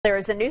There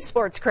is a new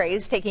sports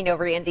craze taking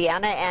over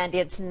Indiana, and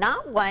it's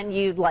not one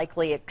you'd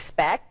likely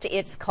expect.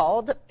 It's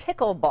called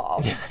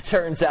pickleball.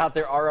 Turns out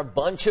there are a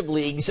bunch of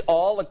leagues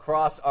all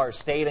across our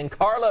state, and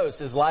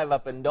Carlos is live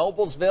up in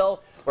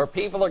Noblesville, where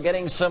people are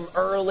getting some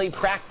early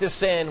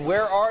practice in.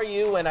 Where are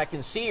you? And I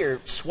can see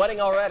you're sweating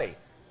already.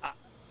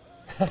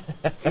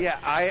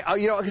 Yeah,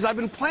 because I've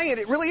been playing it.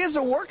 It really is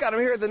a workout. I'm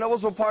here at the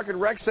Noblesville Park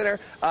and Rec Center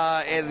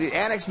and the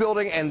Annex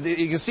building, and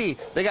you can see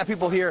they got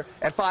people here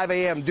at 5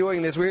 a.m.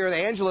 doing this. We're here with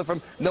Angela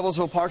from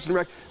Noblesville Parks and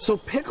Rec. So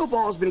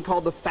pickleball has been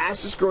called the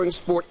fastest growing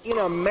sport in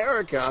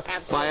America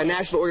by a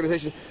national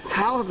organization.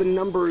 How have the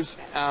numbers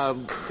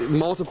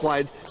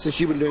multiplied since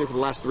you've been doing it for the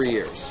last 3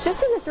 years?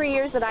 Just in the 3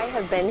 years that I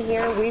have been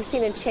here, we've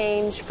seen a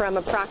change from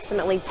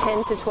approximately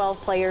 10 to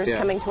 12 players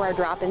coming to our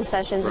drop-in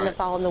sessions in the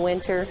fall and the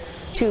winter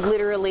to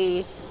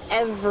literally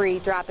every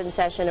drop-in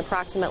session,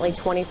 approximately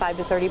 25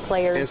 to 30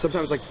 players. And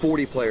sometimes like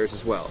 40 players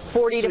as well.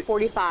 40 to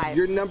 45.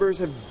 Your numbers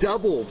have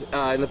doubled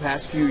in the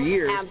past few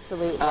years.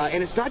 Absolutely.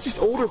 And it's not just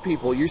older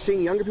people. You're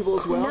seeing younger people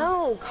as well?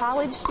 No,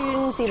 college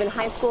students, even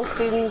high school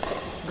students,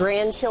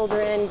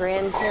 grandchildren,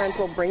 grandparents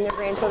will bring their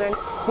grandchildren.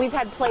 We've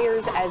had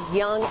players as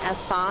young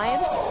as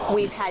 5.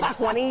 We've had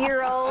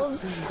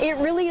 20-year-olds. It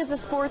really is a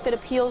sport that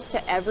appeals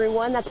to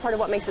everyone. That's part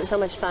of what makes it so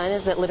much fun,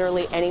 is that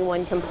literally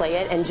anyone can play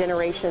it and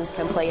generations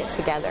can play it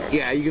together.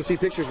 Yeah, you can see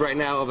pictures right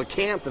now of a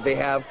camp that they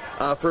have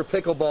for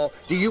pickleball.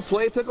 Do you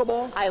play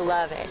pickleball? I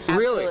love it.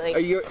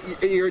 Really?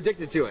 You're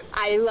addicted to it?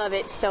 I love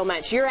it so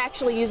much. You're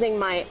actually using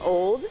my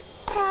old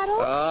paddle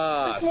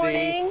this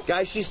morning. See?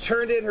 Guys, she's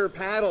turned in her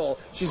paddle.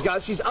 She's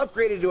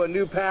upgraded to a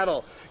new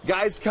paddle.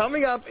 Guys,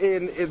 coming up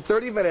in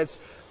 30 minutes,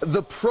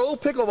 the pro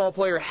pickleball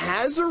player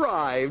has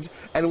arrived,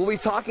 and we'll be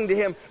talking to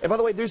him. And by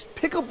the way, there's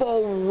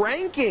pickleball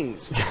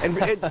rankings.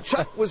 And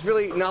Chuck was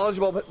really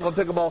knowledgeable about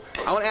pickleball.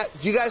 I want to ask,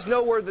 do you guys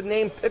know where the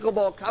name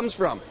pickleball comes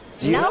from?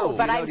 Do you know?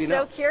 But I'm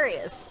so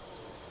curious.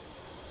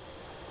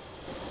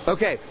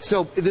 Okay,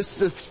 so this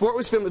sport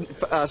was started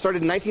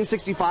in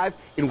 1965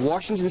 in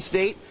Washington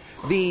State.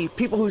 The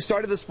people who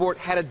started the sport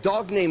had a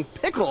dog named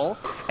Pickle,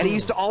 and he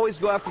used to always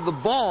go after the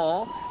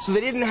ball, so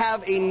they didn't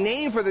have a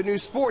name for the new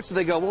sport, so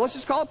they go, well, let's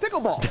just call it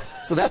pickleball.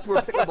 So that's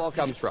where pickleball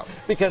comes from.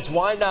 Because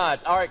why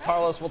not? All right,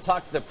 Carlos, we'll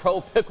talk to the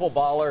pro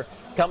pickleballer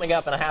coming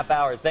up in a half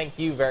hour. Thank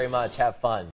you very much. Have fun.